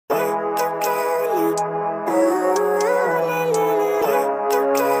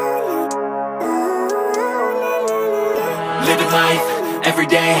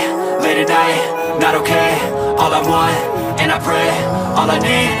day, late at night, not okay. All I want, and I pray, all I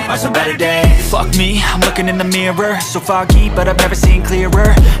need are some better days. Fuck me, I'm looking in the mirror, so foggy, but I've never seen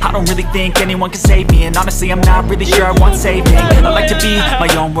clearer. I don't really think anyone can save me, and honestly I'm not really sure I want saving. I like to be my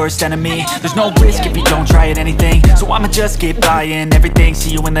own worst enemy. There's no risk if you don't try at anything, so I'ma just get buying everything.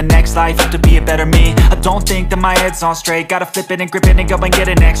 See you in the next life, have to be a better me. I don't think that my head's on straight, gotta flip it and grip it and go and get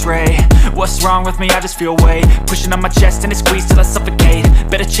an x-ray. What's wrong with me? I just feel weight pushing on my chest and it squeezes till I suffocate.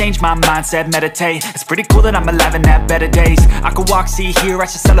 Better change my mindset, meditate. It's pretty cool that I'm alive and have better days. I could walk, see, hear, I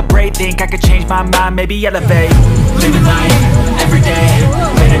should celebrate. Think I could change my mind, maybe elevate. Living life, everyday,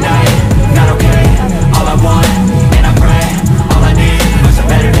 late at night, not okay. All I want, and I pray, all I need are some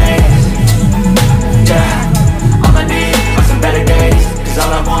better days. Yeah, all I need are some better days. Cause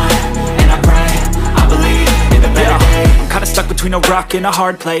all I want, and I pray, I believe in the better days. I'm kinda stuck between a rock and a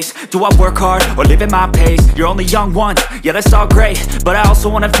hard place. Do I work hard or live at my pace? You're only young once, yeah that's all great, but I also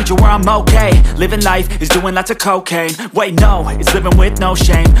want a future where I'm okay. Living life is doing lots of cocaine. Wait no, it's living with no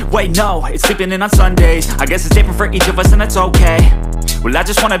shame. Wait no, it's sleeping in on Sundays. I guess it's different for each of us and that's okay. Well I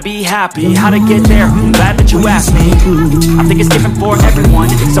just wanna be happy, how to get there, I'm glad that you asked me. I think it's different for everyone.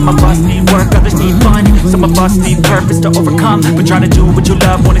 Some of us need work, others need fun. Some of us need purpose to overcome, but try to do what you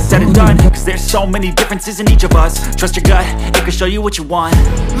love when it's said and done. Cause there's so many differences in each of us. Trust your gut, it can show you what you want.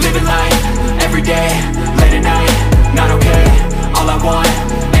 Living life, everyday, late at night, not okay. All I want,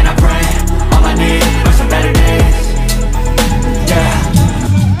 and I pray, all I need are some better days. Yeah.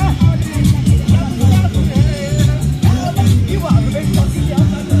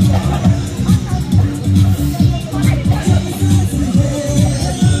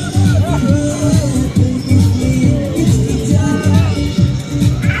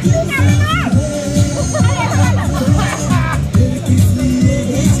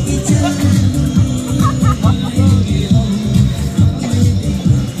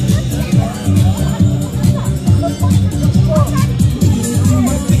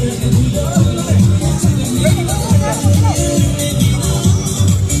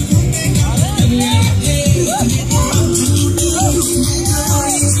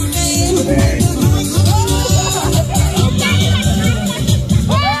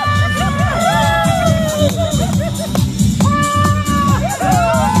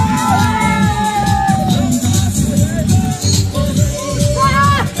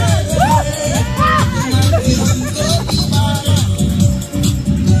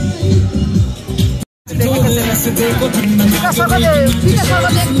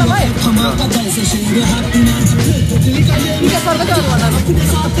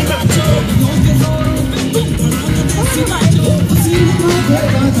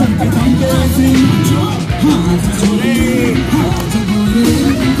 हाँ